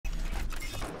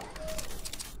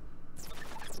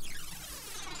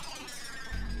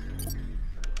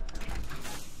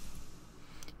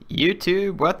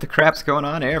YouTube, what the crap's going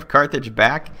on? HeirofCarthage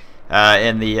back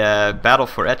in the battle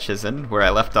for Echizen, where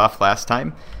I left off last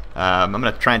time. I'm going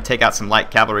to try and take out some light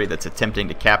cavalry that's attempting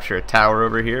to capture a tower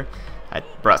over here. I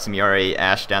brought some Yari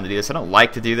Ash down to do this. I don't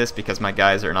like to do this because my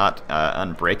guys are not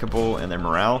unbreakable in their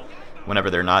morale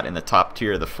whenever they're not in the top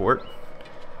tier of the fort.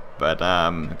 But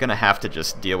I'm going to have to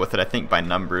just deal with it. I think by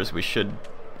numbers we should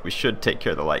take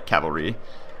care of the light cavalry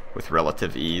with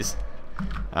relative ease.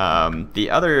 The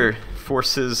other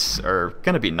forces are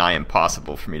going to be nigh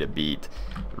impossible for me to beat,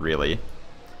 really.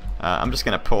 I'm just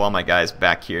going to pull all my guys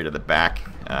back here to the back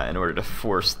in order to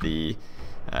force the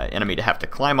enemy to have to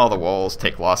climb all the walls,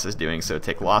 take losses doing so,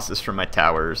 take losses from my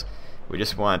towers. We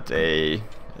just want the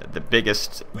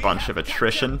biggest bunch of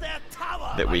attrition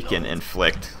that we can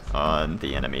inflict on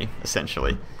the enemy,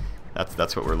 essentially.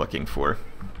 That's what we're looking for.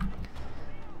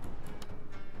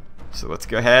 So let's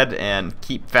go ahead and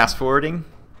keep fast forwarding.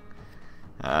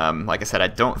 Like I said, I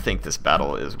don't think this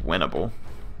battle is winnable,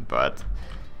 but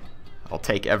I'll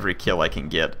take every kill I can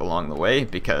get along the way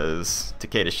because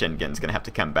Takeda Shingen's going to have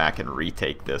to come back and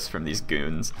retake this from these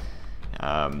goons.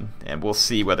 And we'll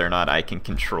see whether or not I can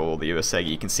control the Uesugi.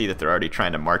 You can see that they're already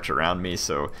trying to march around me,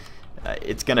 so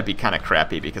it's going to be kind of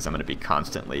crappy because I'm going to be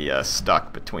constantly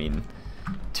stuck between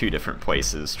two different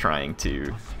places trying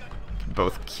to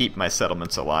both keep my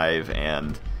settlements alive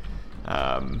and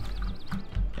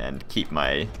keep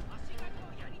my,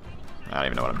 I don't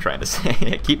even know what I'm trying to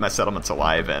say, keep my settlements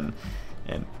alive and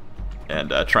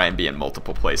try and be in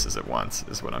multiple places at once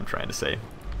is what I'm trying to say.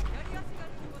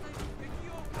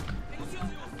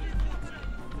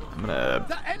 I'm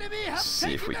gonna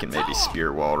see if we can maybe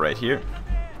spear wall right here.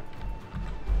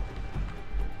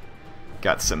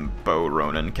 Got some bow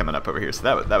Ronin coming up over here,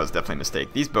 so that was definitely a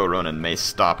mistake. These bow Ronin may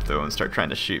stop though and start trying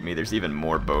to shoot me. There's even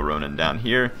more bow Ronin down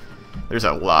here. There's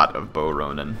a lot of bow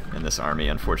Ronin in this army,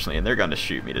 unfortunately, and they're going to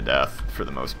shoot me to death for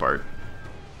the most part.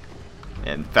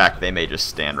 In fact, they may just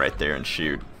stand right there and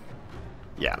shoot.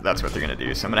 Yeah, that's what they're going to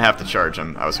do, so I'm going to have to charge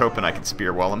them. I was hoping I could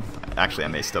spear wall them. Actually, I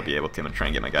may still be able to. I'm going to try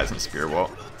and get my guys in a spear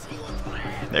wall.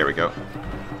 There we go.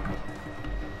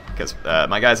 Because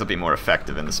my guys will be more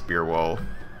effective in the spear wall.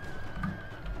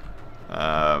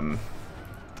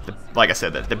 Like I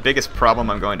said, the biggest problem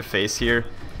I'm going to face here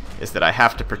is that I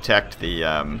have to protect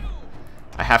the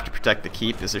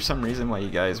keep. Is there some reason why you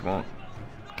guys won't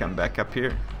come back up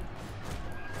here?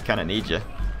 Kind of need you.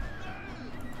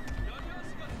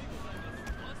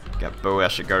 Got bow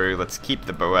Ashigaru. Let's keep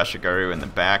the bow Ashigaru in the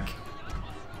back.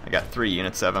 I got 3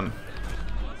 units of them.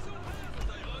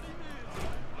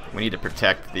 We need to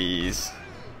protect these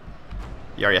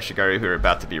Yari Ashigaru who are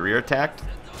about to be rear attacked.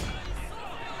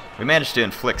 We managed to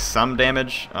inflict some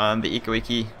damage on the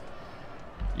Iko-Iki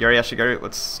Yari Ashigaru.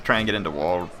 Let's try and get into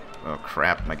wall. Oh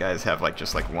crap, my guys have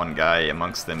just one guy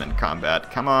amongst them in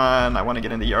combat. Come on, I want to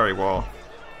get into Yari wall.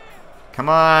 Come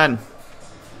on!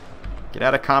 Get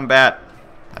out of combat.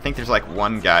 I think there's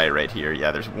one guy right here.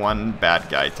 Yeah, there's one bad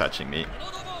guy touching me.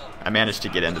 I managed to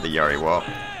get into the Yari wall.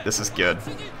 This is good.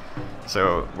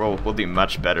 So we'll do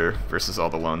much better versus all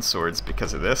the lone swords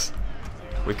because of this.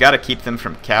 We've got to keep them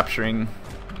from capturing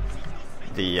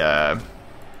the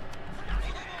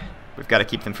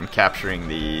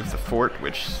fort,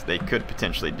 which they could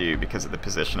potentially do because of the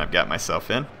position I've got myself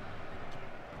in.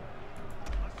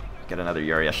 Got another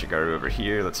Yari Ashigaru over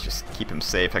here. Let's just keep him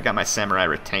safe. I got my samurai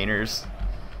retainers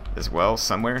as well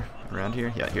somewhere around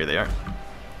here. Yeah, here they are.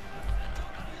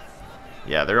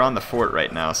 Yeah, they're on the fort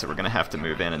right now, so we're gonna have to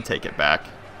move in and take it back.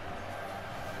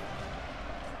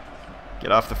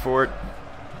 Get off the fort.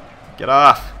 Get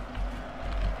off.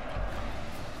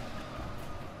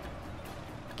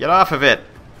 Get off of it!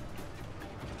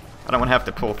 I don't want to have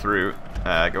to pull through.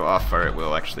 Go off fire at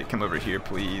will, actually. Come over here,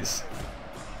 please.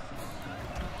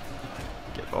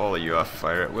 Get all of you off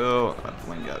fire at will. I've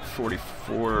only got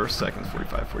 44 seconds,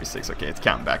 45, 46. Okay, it's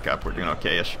counting back up. We're doing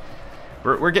okay-ish.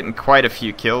 We're getting quite a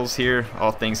few kills here,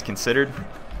 all things considered.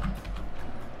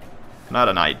 Not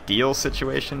an ideal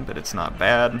situation, but it's not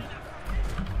bad.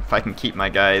 If I can keep my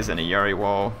guys in a Yari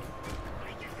wall.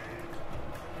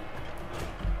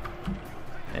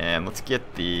 And let's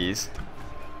get these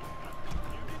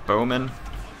bowmen,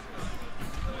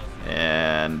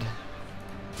 and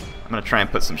I'm going to try and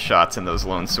put some shots in those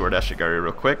lone sword Ashigaru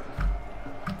real quick.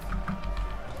 I'm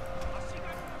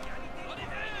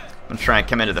going to try and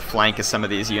come into the flank of some of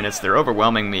these units. They're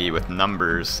overwhelming me with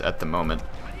numbers at the moment.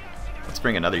 Let's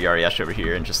bring another Yari Ash over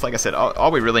here, and just like I said, all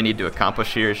we really need to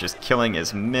accomplish here is just killing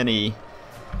as many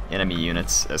enemy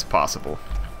units as possible.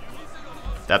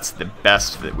 That's the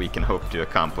best that we can hope to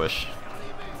accomplish.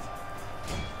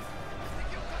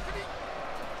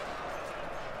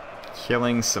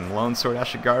 killing some Lone Sword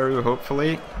Ashigaru,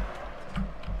 hopefully.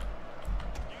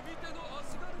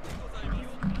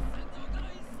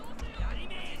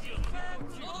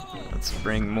 Let's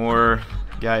bring more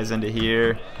guys into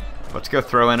here. Let's go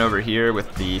throw in over here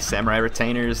with the Samurai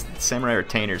Retainers. The Samurai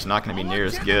Retainers not going to be near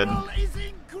as good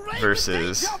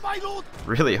versus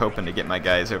really hoping to get my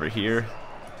guys over here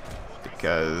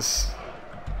because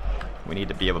we need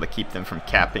to be able to keep them from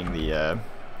capping the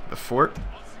fort.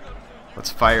 Let's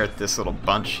fire at this little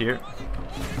bunch here.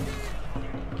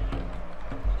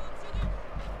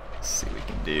 Let's see what we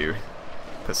can do.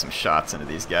 Put some shots into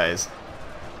these guys.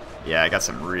 Yeah, I got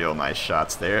some real nice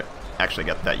shots there. Actually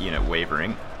got that unit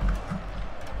wavering.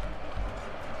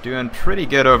 Doing pretty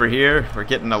good over here. We're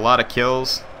getting a lot of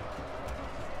kills.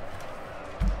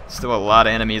 Still a lot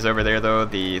of enemies over there though.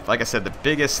 Like I said, the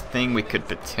biggest thing we could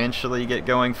potentially get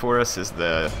going for us is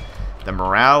the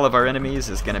morale of our enemies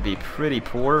is going to be pretty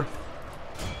poor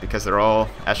because they're all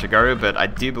Ashigaru, but I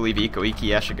do believe Iko-Iki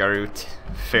Ashigaru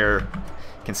fare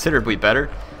considerably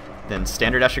better than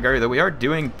standard Ashigaru, though we are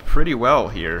doing pretty well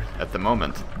here at the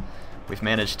moment. We've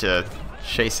managed to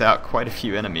chase out quite a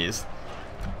few enemies.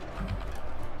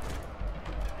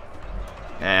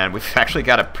 And we've actually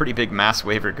got a pretty big mass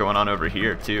waver going on over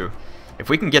here too. If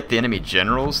we can get the enemy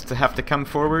generals to have to come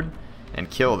forward and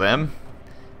kill them,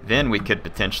 then we could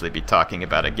potentially be talking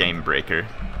about a game breaker.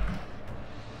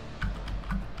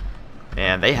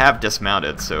 And they have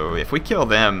dismounted, so if we kill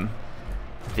them,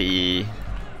 the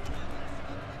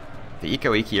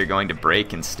Iko-Iki are going to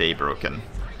break and stay broken.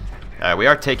 We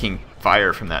are taking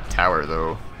fire from that tower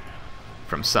though,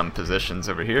 from some positions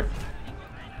over here.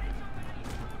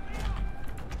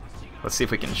 Let's see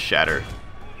if we can shatter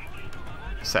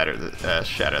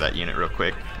that unit real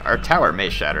quick. Our tower may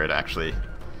shatter it actually,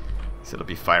 so it'll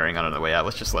be firing on the way out.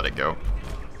 Let's just let it go.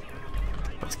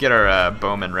 Let's get our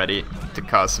bowmen ready to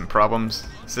cause some problems.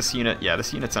 Is this unit? Yeah,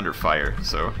 this unit's under fire,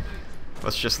 so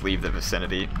let's just leave the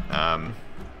vicinity.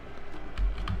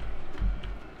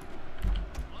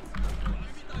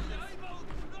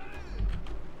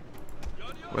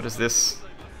 What is this?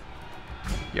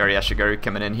 Yari Ashigaru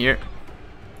coming in here.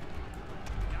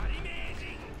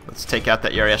 Let's take out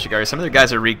that Yari Ashigaru. Some of the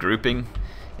guys are regrouping,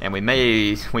 and we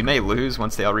may lose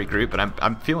once they all regroup. But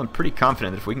I'm feeling pretty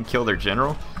confident that if we can kill their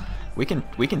general, we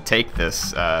can take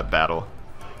this battle.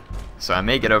 So I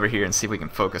may get over here and see if we can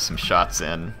focus some shots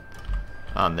in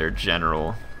on their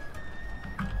general.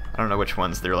 I don't know which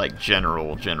ones they're like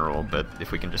general, but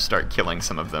if we can just start killing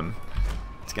some of them,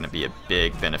 it's going to be a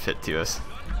big benefit to us.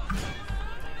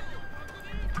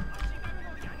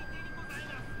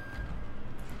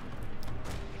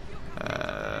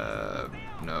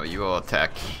 No, you all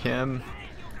attack him.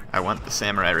 I want the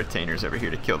Samurai Retainers over here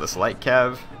to kill this light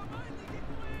cav.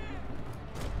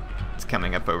 It's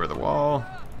coming up over the wall.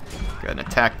 Go ahead and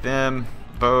attack them.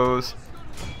 Bows.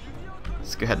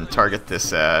 Let's go ahead and target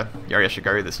this Yari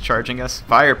Ashigaru that's charging us.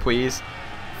 Fire, please.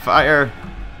 Fire!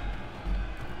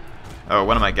 Oh,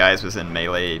 one of my guys was in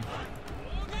melee.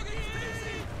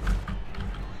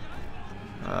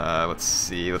 Let's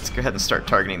see. Let's go ahead and start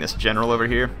targeting this general over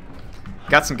here.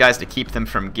 Got some guys to keep them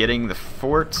from getting the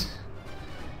fort.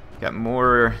 Got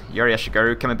more Yari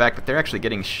Ashigaru coming back, but they're actually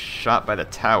getting shot by the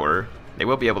tower. They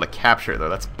will be able to capture it, though.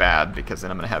 That's bad, because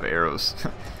then I'm going to have arrows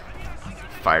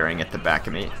firing at the back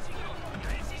of me.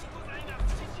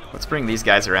 Let's bring these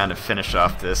guys around and finish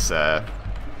off this Yari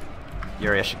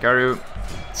Ashigaru.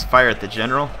 Let's fire at the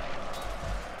general.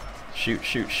 Shoot,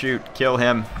 shoot, shoot. Kill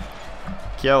him.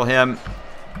 Kill him.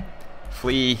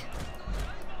 Flee.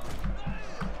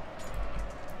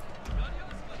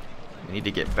 We need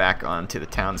to get back onto the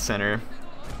town center.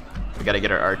 We got to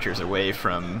get our archers away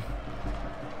from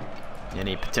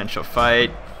any potential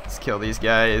fight. Let's kill these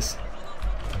guys.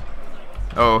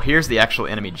 Oh, here's the actual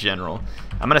enemy general.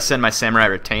 I'm going to send my Samurai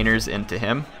Retainers into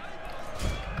him,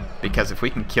 because if we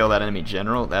can kill that enemy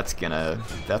general, that's gonna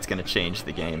change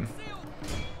the game.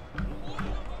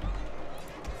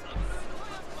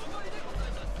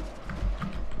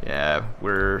 Yeah,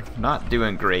 we're not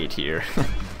doing great here.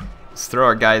 Let's throw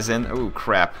our guys in. Oh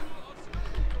crap.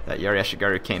 That Yari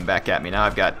Ashigaru came back at me. Now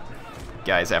I've got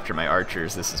guys after my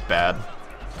archers. This is bad.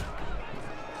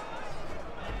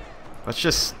 Let's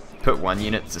just put one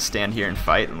unit to stand here and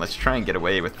fight, and let's try and get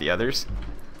away with the others.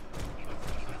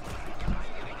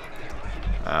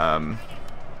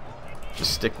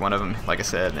 Just stick one of them, like I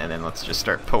said, and then let's just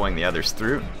start pulling the others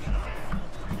through.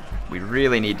 We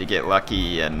really need to get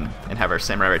lucky and have our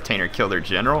Samurai Retainer kill their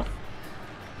general.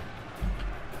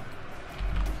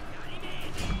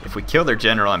 If we kill their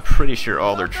general, I'm pretty sure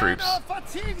all their troops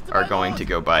are going to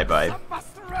go bye-bye.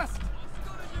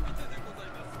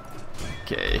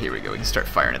 Okay, here we go. We can start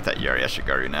firing at that Yari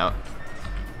Ashigaru now.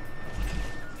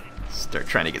 Start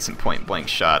trying to get some point-blank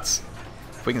shots.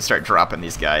 If we can start dropping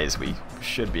these guys, we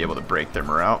should be able to break their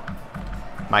morale.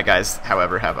 My guys,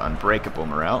 however, have unbreakable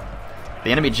morale. The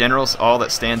enemy general's all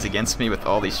that stands against me with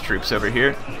all these troops over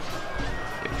here.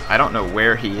 I don't know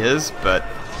where he is, but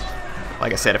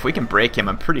like I said, if we can break him,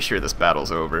 I'm pretty sure this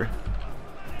battle's over.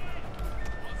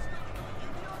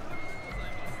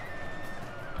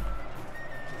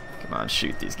 Come on,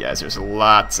 shoot these guys. There's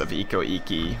lots of Iko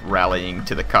Iki rallying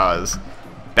to the cause.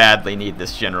 Badly need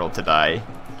this general to die.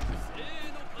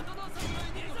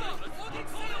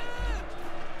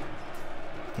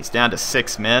 He's down to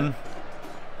 6 men,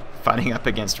 fighting up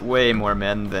against way more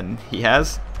men than he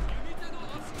has.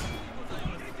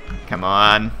 Come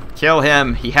on, kill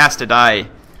him. He has to die.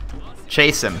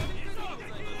 Chase him.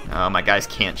 Oh, my guys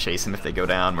can't chase him if they go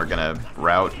down. We're gonna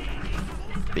rout.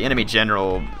 The enemy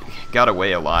general got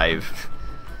away alive.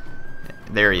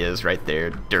 There he is, right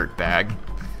there, dirtbag.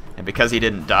 And because he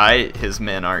didn't die, his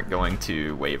men aren't going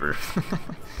to waver.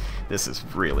 This is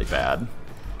really bad.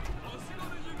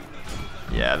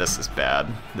 Yeah, this is bad.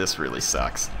 This really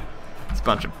sucks. It's a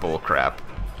bunch of bullcrap.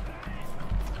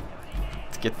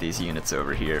 Let's get these units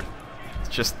over here. Let's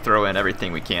just throw in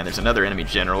everything we can. There's another enemy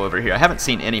general over here. I haven't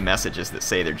seen any messages that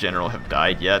say their general have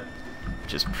died yet,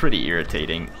 which is pretty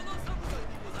irritating.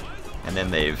 And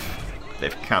then they've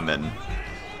come in.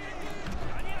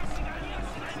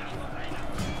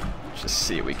 Just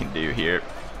see what we can do here.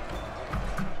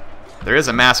 There is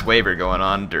a mass waiver going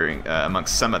on during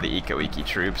amongst some of the Iko Iki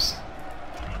troops.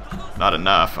 Not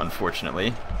enough,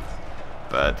 unfortunately.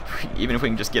 But even if we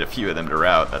can just get a few of them to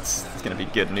rout, that's going to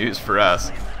be good news for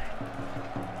us.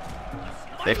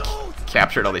 They've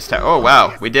captured all these towers. Oh,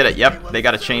 wow, we did it. Yep, they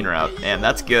got a chain rout. And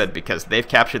that's good because they've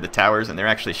captured the towers and they're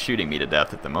actually shooting me to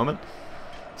death at the moment.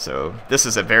 So this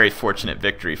is a very fortunate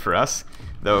victory for us.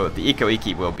 Though the Iko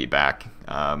Iki will be back.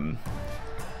 I'm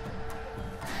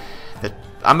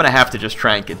going to have to just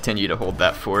try and continue to hold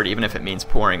that fort, even if it means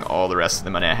pouring all the rest of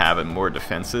the money I have in more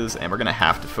defenses, and we're going to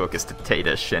have to focus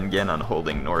Takeda Shingen on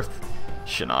holding North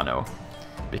Shinano,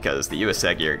 because the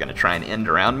Uesugi are going to try and end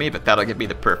around me, but that'll give me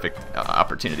the perfect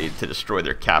opportunity to destroy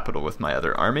their capital with my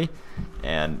other army,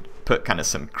 and put kind of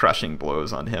some crushing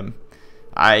blows on him.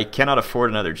 I cannot afford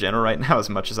another general right now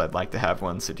as much as I'd like to have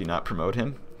one, so do not promote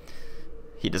him.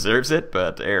 He deserves it,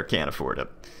 but Air can't afford it.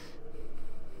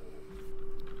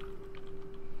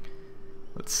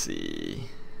 Let's see.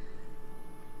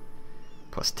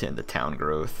 Plus 10 to town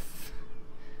growth.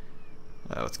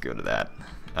 Let's go to that.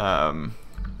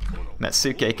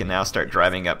 Matsuke can now start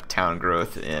driving up town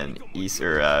growth in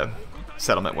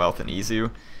settlement wealth in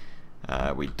Izu.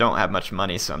 We don't have much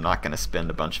money, so I'm not going to spend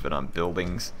a bunch of it on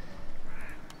buildings.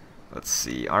 Let's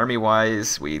see.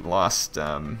 Army-wise, we lost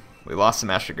some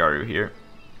Ashigaru here,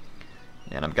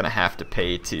 and I'm going to have to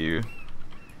pay to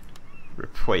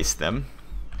replace them.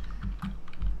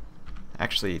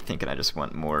 Actually thinking I just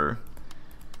want more.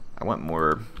 I want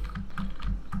more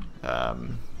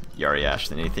Yari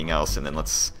than anything else, and then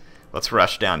let's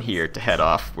rush down here to head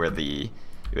off where the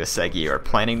Uesugi are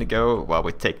planning to go, while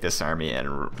we take this army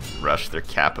and rush their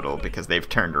capital, because they've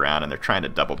turned around and they're trying to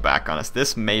double back on us.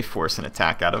 This may force an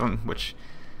attack out of them, which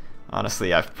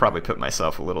honestly I've probably put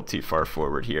myself a little too far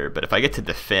forward here. But if I get to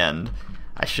defend,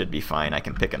 I should be fine. I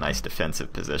can pick a nice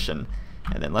defensive position.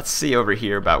 And then let's see over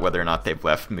here about whether or not they've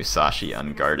left Musashi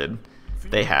unguarded.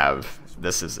 They have.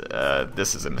 This is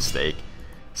a mistake.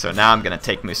 So now I'm going to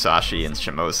take Musashi and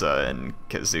Shimosa and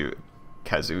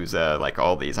Kazuza, like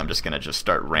all these. I'm just going to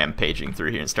start rampaging through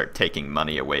here and start taking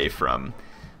money away from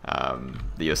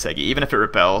the Uesugi. Even if it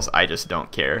rebels, I just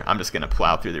don't care. I'm just going to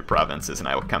plow through their provinces, and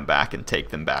I will come back and take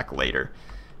them back later.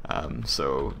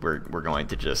 So we're going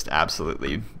to just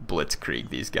absolutely blitzkrieg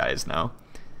these guys now.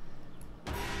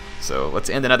 So let's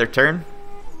end another turn.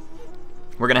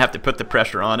 We're going to have to put the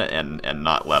pressure on it and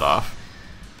not let off,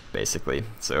 basically.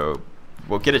 So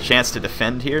we'll get a chance to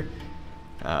defend here.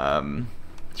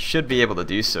 Should be able to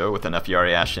do so with enough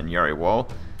Yari Ash and Yari Wall.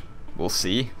 We'll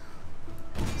see.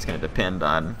 It's going to depend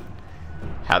on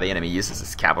how the enemy uses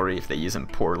his cavalry. If they use them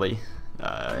poorly,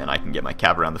 and I can get my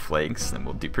cavalry on the flanks, then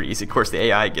we'll do pretty easy. Of course, the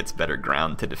AI gets better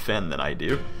ground to defend than I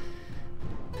do.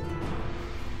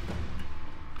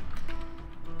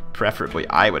 Preferably,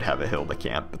 I would have a hill to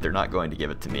camp, but they're not going to give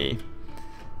it to me.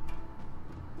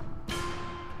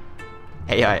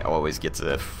 AI always gets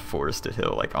a forested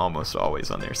hill, like almost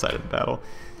always on their side of the battle.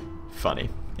 Funny.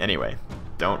 Anyway,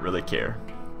 don't really care.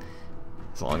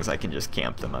 As long as I can just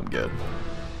camp them, I'm good.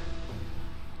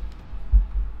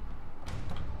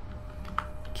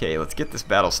 Okay, let's get this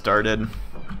battle started.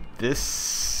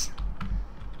 This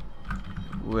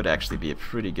would actually be a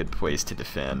pretty good place to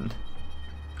defend.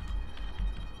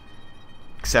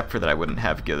 Except for that I wouldn't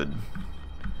have good...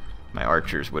 My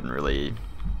archers wouldn't really...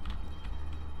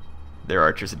 Their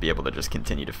archers would be able to just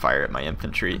continue to fire at my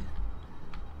infantry.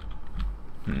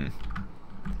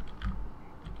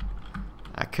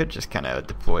 I could just kind of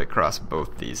deploy across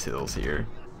both these hills here,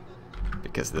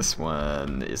 because this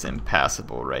one is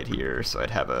impassable right here, so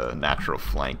I'd have a natural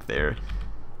flank there.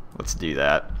 Let's do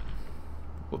that.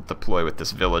 We'll deploy with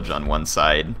this village on one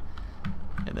side,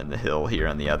 and then the hill here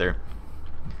on the other.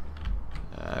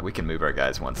 We can move our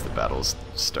guys once the battle's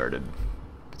started.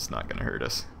 It's not going to hurt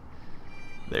us.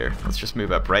 There, let's just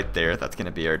move up right there. That's going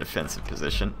to be our defensive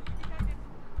position.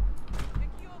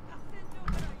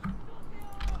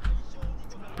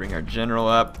 Bring our general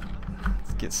up.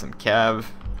 Let's get some cav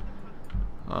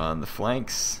on the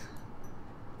flanks.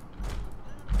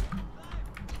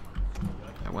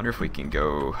 I wonder if we can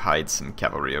go hide some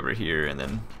cavalry over here and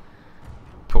then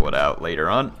pull it out later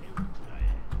on.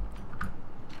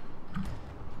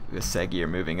 Uesugi are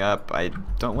moving up. I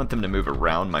don't want them to move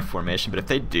around my formation, but if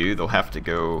they do, they'll have to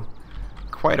go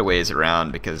quite a ways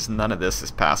around because none of this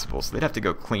is passable, so they'd have to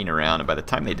go clean around, and by the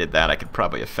time they did that, I could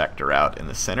probably effect her out in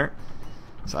the center.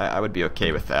 So I would be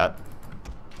okay with that.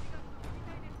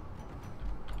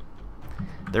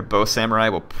 Their bow samurai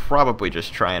will probably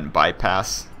just try and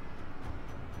bypass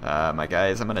my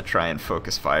guys. I'm going to try and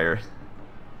focus fire.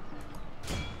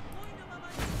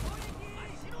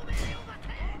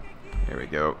 There we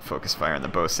go. Focus fire on the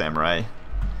bow samurai.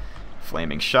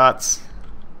 Flaming shots.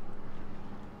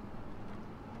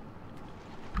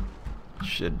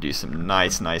 Should do some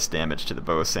nice damage to the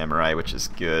bow samurai, which is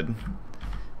good.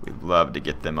 We'd love to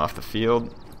get them off the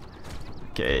field.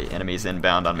 Okay, enemies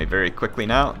inbound on me very quickly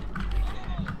now.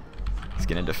 Let's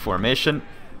get into formation.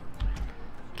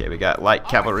 Okay, we got light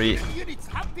cavalry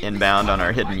inbound on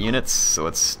our hidden units, so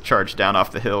let's charge down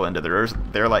off the hill into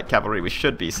their light cavalry. We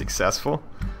should be successful.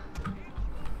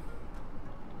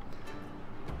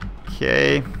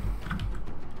 Okay.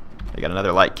 They got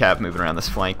another light cav moving around this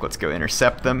flank. Let's go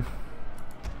intercept them.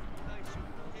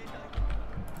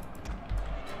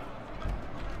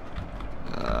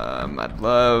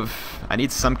 I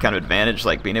need some kind of advantage,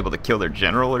 like being able to kill their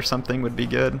general or something would be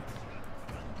good.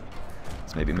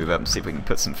 Let's maybe move up and see if we can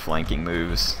put some flanking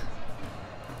moves.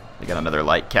 They got another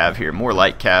light cav here, more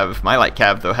light cav. My light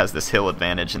cav though has this hill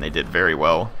advantage and they did very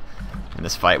well in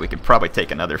this fight. We could probably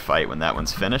take another fight when that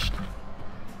one's finished.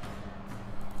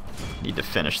 Need to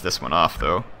finish this one off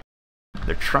though.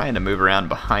 They're trying to move around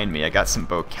behind me. I got some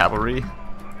bow cavalry.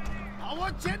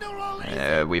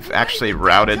 We've actually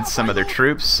routed some of their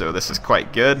troops, so this is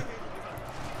quite good.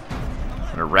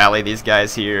 I'm gonna rally these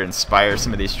guys here, inspire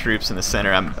some of these troops in the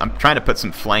center. I'm trying to put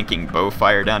some flanking bow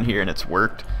fire down here, and it's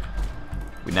worked.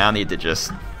 We now need to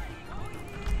just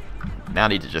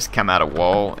come out of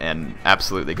wall and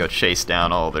absolutely go chase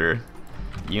down all their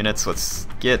units. Let's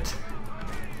get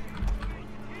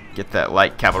that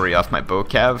light cavalry off my bow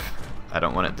cav. I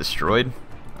don't want it destroyed.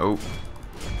 Oh,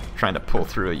 trying to pull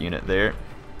through a unit there.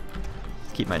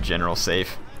 Keep my general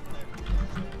safe.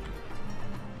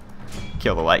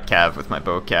 Kill the light cav with my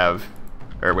bow cav,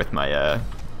 or with my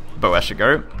bow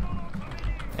eshigaru.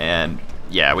 And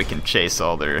yeah, we can chase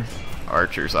all their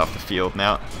archers off the field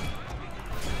now.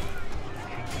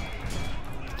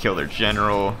 Kill their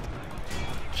general.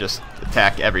 Just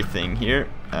attack everything here.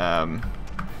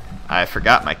 I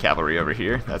forgot my cavalry over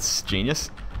here. That's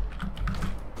genius.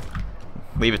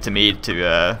 Leave it to me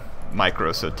to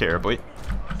micro so terribly.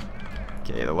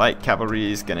 Okay, the light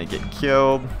cavalry is gonna get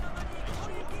killed.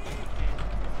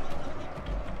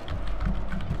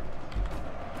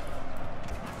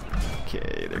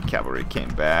 Okay, their cavalry came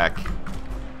back.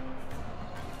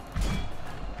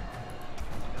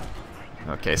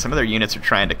 Okay, some of their units are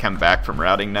trying to come back from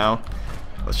routing now.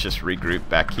 Let's just regroup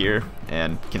back here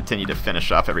and continue to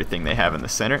finish off everything they have in the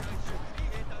center.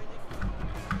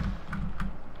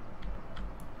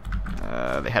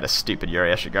 They had a stupid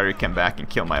Yari Eshigaru come back and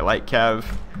kill my light cav.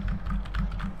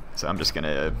 So I'm just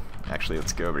gonna... Actually,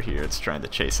 let's go over here. It's trying to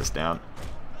chase us down.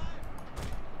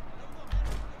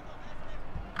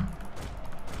 I'm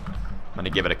gonna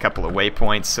give it a couple of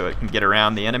waypoints so it can get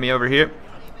around the enemy over here.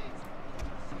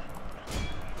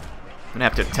 I'm gonna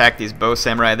have to attack these bow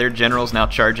samurai. Their general's now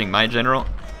charging my general.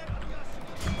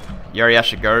 Yari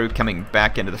Eshigaru coming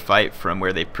back into the fight from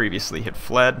where they previously had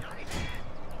fled.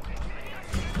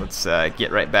 Let's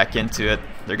get right back into it.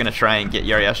 They're gonna try and get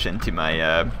Yari into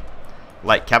my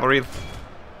light cavalry.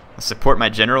 I'll support my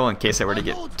general in case I were to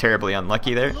get terribly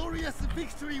unlucky there.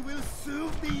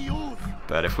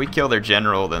 But if we kill their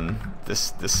general, then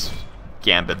this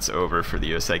gambit's over for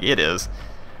the Uesugi. It is.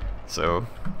 So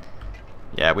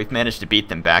yeah, we've managed to beat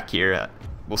them back here.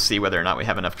 We'll see whether or not we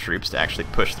have enough troops to actually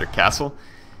push their castle.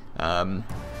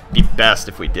 Be best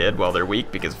if we did while they're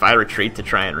weak, because if I retreat to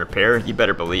try and repair, you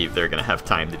better believe they're going to have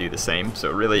time to do the same.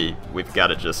 So really, we've got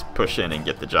to just push in and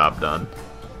get the job done.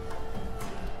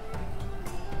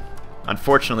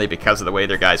 Unfortunately, because of the way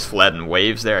their guys fled in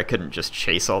waves there, I couldn't just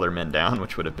chase all their men down,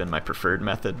 which would have been my preferred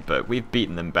method, but we've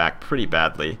beaten them back pretty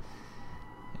badly.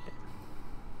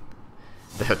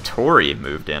 The Hattori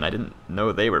moved in. I didn't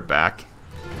know they were back.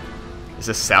 Is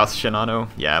this South Shinano?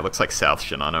 Yeah, it looks like South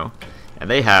Shinano. And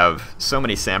they have so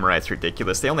many samurai, it's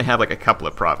ridiculous. They only have like a couple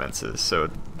of provinces, so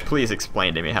please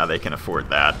explain to me how they can afford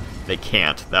that. They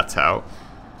can't, that's how.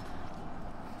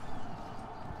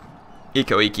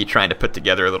 Ikoiki trying to put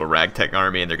together a little ragtag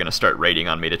army, and they're going to start raiding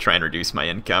on me to try and reduce my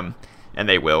income, and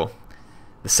they will.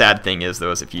 The sad thing is,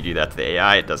 though, is if you do that to the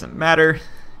AI, it doesn't matter.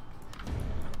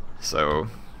 So,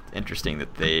 interesting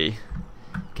that they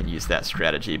can use that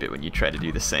strategy, but when you try to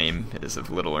do the same, it is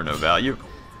of little or no value.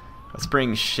 Let's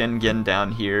bring Shingen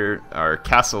down here. Our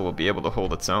castle will be able to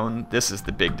hold its own. This is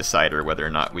the big decider whether or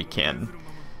not we can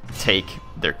take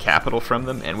their capital from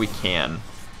them, and we can.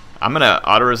 I'm going to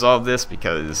auto-resolve this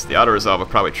because the auto-resolve will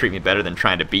probably treat me better than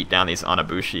trying to beat down these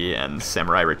Anabushi and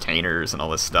Samurai Retainers and all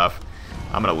this stuff.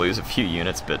 I'm going to lose a few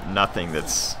units, but nothing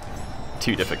that's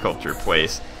too difficult to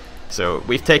replace. So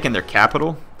we've taken their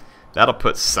capital. That'll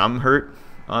put some hurt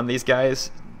on these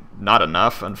guys. Not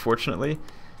enough, unfortunately.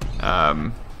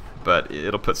 But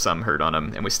it'll put some hurt on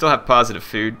them. And we still have positive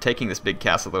food. Taking this big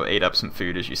castle, though, ate up some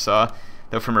food, as you saw.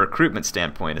 Though from a recruitment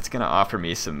standpoint, it's going to offer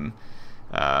me some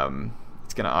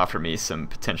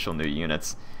potential new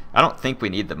units. I don't think we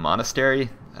need the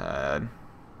monastery.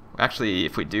 Actually,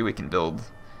 if we do, we can build.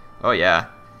 Oh yeah,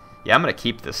 I'm going to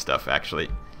keep this stuff actually.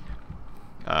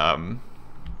 So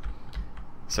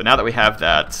now that we have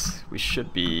that, we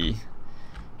should be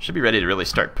ready to really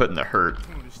start putting the hurt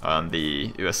on the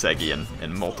Uesugi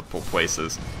in multiple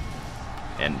places.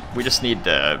 And we just need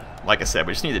to, like I said,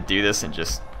 we just need to do this and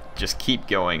just keep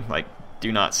going. Like,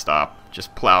 do not stop.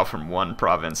 Just plow from one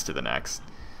province to the next.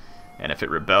 And if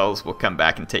it rebels, we'll come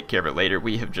back and take care of it later.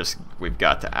 We've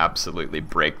got to absolutely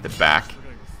break the back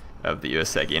of the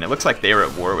Uesugi. And it looks like they were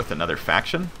at war with another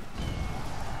faction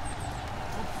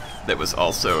that was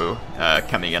also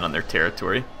coming in on their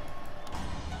territory.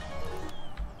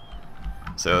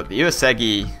 So the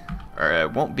Uesugi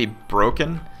won't be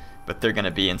broken, but they're going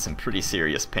to be in some pretty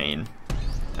serious pain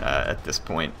at this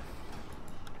point.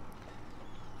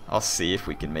 I'll see if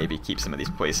we can maybe keep some of these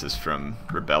places from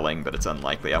rebelling, but it's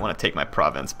unlikely. I want to take my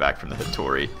province back from the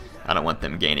Hattori. I don't want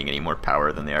them gaining any more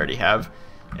power than they already have,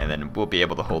 and then we'll be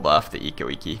able to hold off the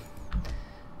Ikoiki.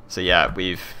 So yeah,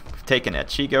 we've taken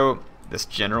Echigo. This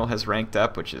general has ranked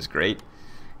up, which is great.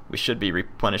 We should be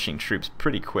replenishing troops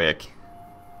pretty quick.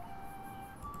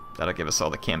 That'll give us all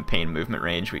the campaign movement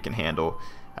range we can handle.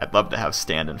 I'd love to have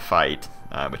stand and fight,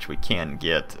 which we can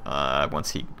get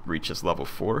once he reaches level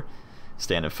 4.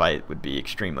 Stand and fight would be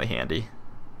extremely handy.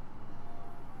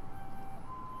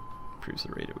 Improves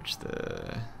the rate at which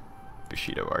the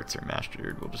Bushido arts are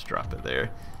mastered. We'll just drop it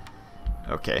there.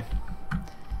 Okay.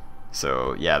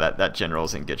 So yeah, that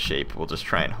general's in good shape. We'll just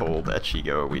try and hold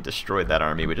Echigo. We destroyed that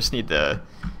army. We just need to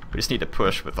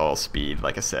push with all speed.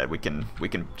 Like I said, we can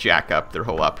jack up their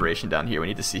whole operation down here. We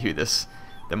need to see who the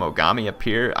Mogami up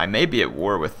here. I may be at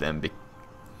war with them.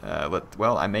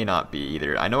 Well, I may not be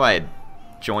either. I know I had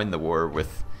joined the war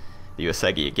with the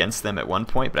Uesugi against them at one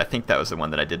point, but I think that was the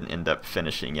one that I didn't end up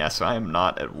finishing. Yeah, so I am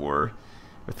not at war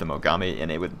with the Mogami,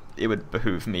 and it would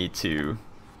behoove me to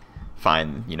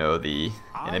find, you know, the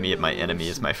enemy of my enemy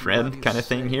is my friend kind of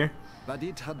thing here.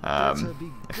 In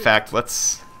fact,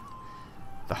 the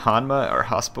Hanma are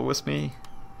hostile with me.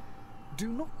 Do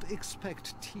not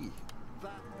expect tea.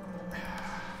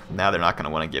 Now they're not going to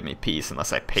want to give me peace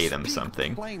unless I pay them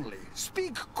something. Plainly.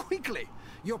 Speak quickly.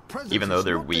 Your presence even though is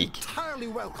they're not weak. Entirely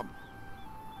welcome.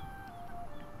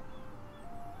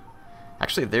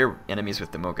 Actually, they're enemies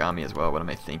with the Mogami as well. What am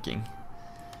I thinking?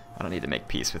 I don't need to make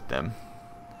peace with them.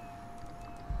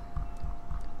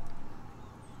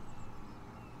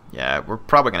 Yeah, we're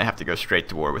probably going to have to go straight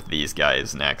to war with these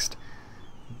guys next.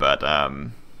 But,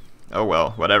 oh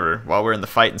well, whatever. While we're in the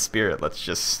fighting spirit, let's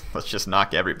just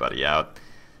knock everybody out.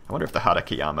 I wonder if the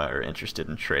Harakeyama are interested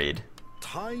in trade.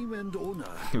 Time and honor.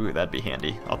 Ooh, that'd be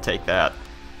handy. I'll take that.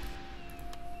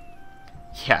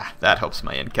 Yeah, that helps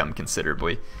my income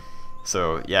considerably.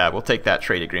 So yeah, we'll take that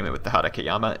trade agreement with the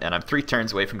Harakeyama, and I'm 3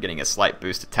 turns away from getting a slight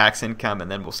boost to tax income,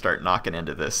 and then we'll start knocking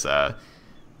into this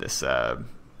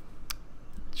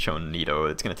Chonito.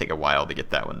 It's going to take a while to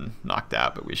get that one knocked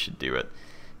out, but we should do it.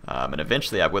 And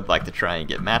eventually I would like to try and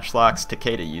get matchlocks.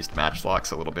 Takeda used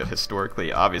matchlocks a little bit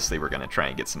historically. Obviously we're going to try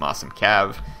and get some awesome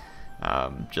cav.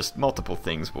 Just multiple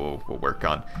things we'll work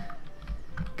on.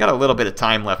 Got a little bit of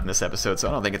time left in this episode, so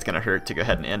I don't think it's going to hurt to go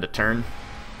ahead and end a turn.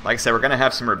 Like I said, we're going to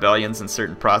have some rebellions in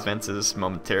certain provinces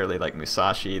momentarily, like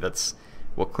Musashi.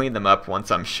 We'll clean them up once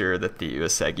I'm sure that the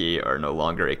Uesugi are no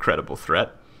longer a credible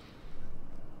threat.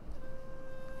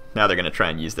 Now they're going to try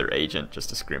and use their agent just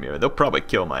to screw me over. They'll probably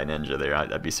kill my ninja there.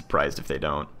 I'd be surprised if they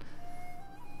don't.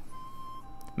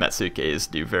 Matsuke's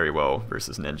do very well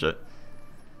versus ninja.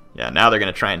 Yeah, now they're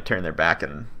going to try and turn their back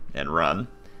and run.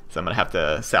 So I'm going to have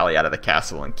to sally out of the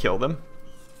castle and kill them.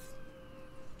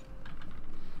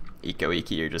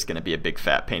 Iko-Iki are just going to be a big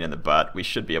fat pain in the butt. We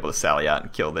should be able to sally out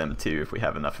and kill them too if we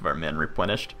have enough of our men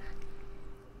replenished.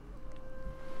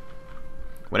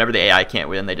 Whenever the AI can't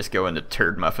win, they just go into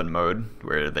turd muffin mode,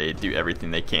 where they do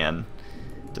everything they can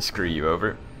to screw you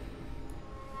over.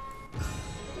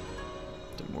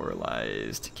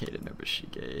 Demoralized, Takeda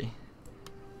Nobushige.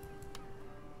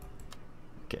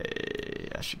 Okay,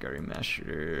 Ashigaru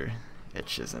Master,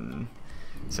 Etchizen.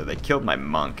 So they killed my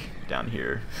monk down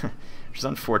here, which is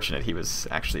unfortunate. He was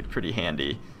actually pretty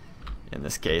handy in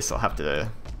this case. I'll have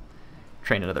to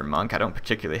train another monk. I don't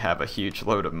particularly have a huge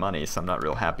load of money, so I'm not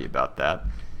real happy about that.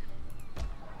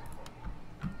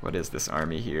 What is this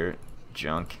army here?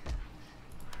 Junk.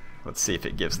 Let's see if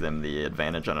it gives them the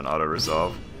advantage on an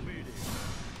auto-resolve.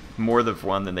 More than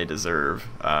one than they deserve.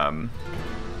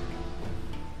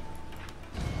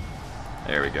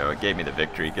 There we go. It gave me the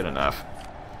victory. Good enough.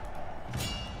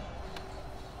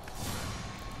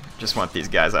 Just want these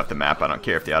guys off the map. I don't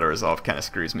care if the auto-resolve kind of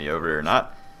screws me over or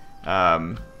not.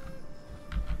 Got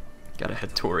a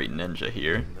Hattori ninja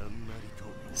here.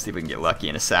 See if we can get lucky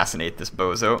and assassinate this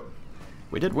bozo.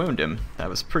 We did wound him. That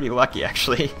was pretty lucky,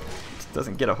 actually. It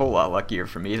doesn't get a whole lot luckier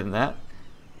for me than that.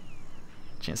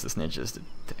 Chance this ninja's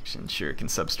detection. Sure, it can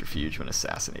subterfuge when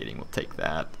assassinating. We'll take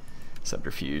that.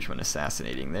 Subterfuge when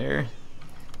assassinating there.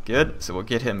 Good. So we'll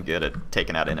get him good at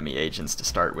taking out enemy agents to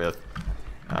start with.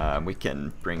 We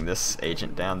can bring this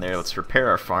agent down there. Let's repair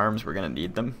our farms. We're going to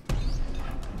need them.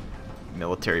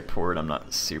 Military port I'm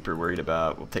not super worried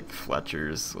about. We'll take the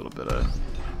Fletchers. A little bit of...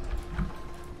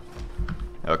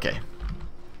 Okay.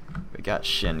 We got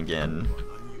Shingen.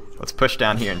 Let's push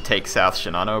down here and take South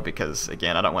Shinano because,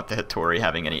 again, I don't want the Hattori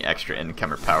having any extra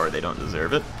income or power. They don't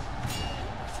deserve it.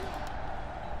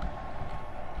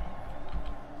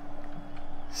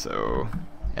 So,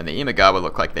 and the Imagawa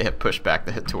look like they have pushed back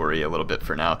the Hattori a little bit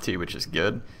for now too, which is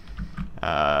good.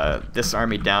 This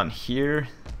army down here,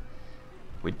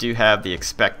 we do have the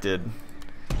expected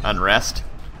unrest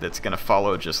that's going to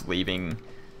follow just leaving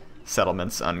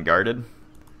settlements unguarded.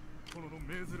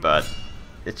 But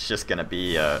it's just going to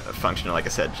be a function of, like I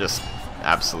said, just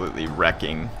absolutely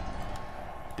wrecking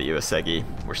the Uesugi.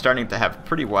 We're starting to have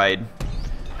pretty wide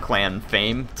clan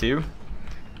fame too.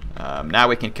 Now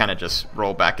we can kind of just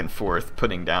roll back and forth,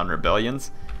 putting down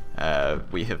rebellions.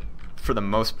 We have, for the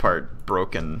most part,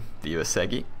 broken the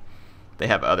Uesugi. They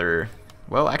have other...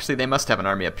 Well, actually, they must have an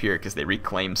army up here because they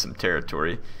reclaimed some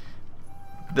territory.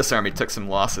 This army took some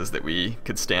losses that we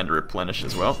could stand to replenish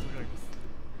as well.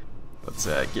 Let's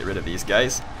get rid of these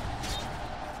guys.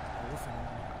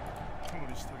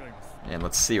 And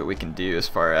let's see what we can do as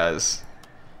far as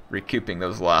recouping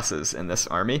those losses in this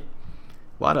army.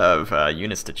 A lot of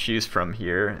units to choose from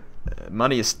here.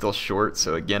 Money is still short,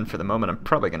 so again, for the moment, I'm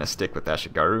probably going to stick with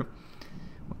Ashigaru.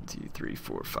 1, 2, 3,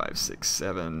 4, 5, 6,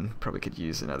 7. Probably could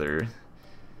use another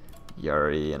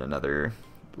Yari and another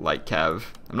light cav.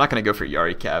 I'm not going to go for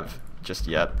Yari cav just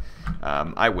yet.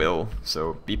 I will,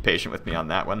 so be patient with me on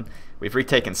that one. We've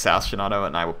retaken South Shinano,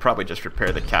 and I will probably just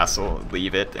repair the castle,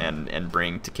 leave it, and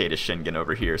bring Takeda Shingen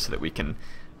over here so that we can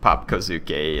pop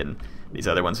Kozuke and these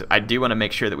other ones. I do want to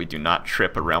make sure that we do not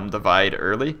trip a realm divide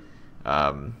early.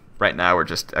 Right now we're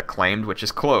just acclaimed, which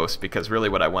is close, because really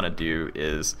what I want to do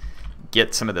is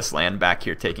get some of this land back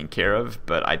here taken care of,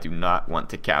 but I do not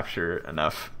want to capture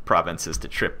enough provinces to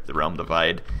trip the realm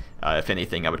divide. If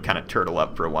anything, I would kind of turtle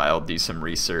up for a while, do some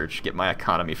research, get my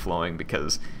economy flowing,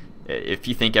 because if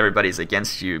you think everybody's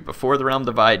against you before the realm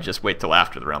divide, just wait till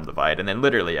after the realm divide, and then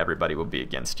literally everybody will be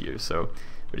against you. So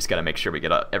we just got to make sure we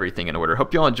get everything in order.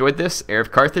 Hope you all enjoyed this.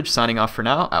 HeirofCarthage signing off for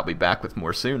now. I'll be back with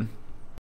more soon.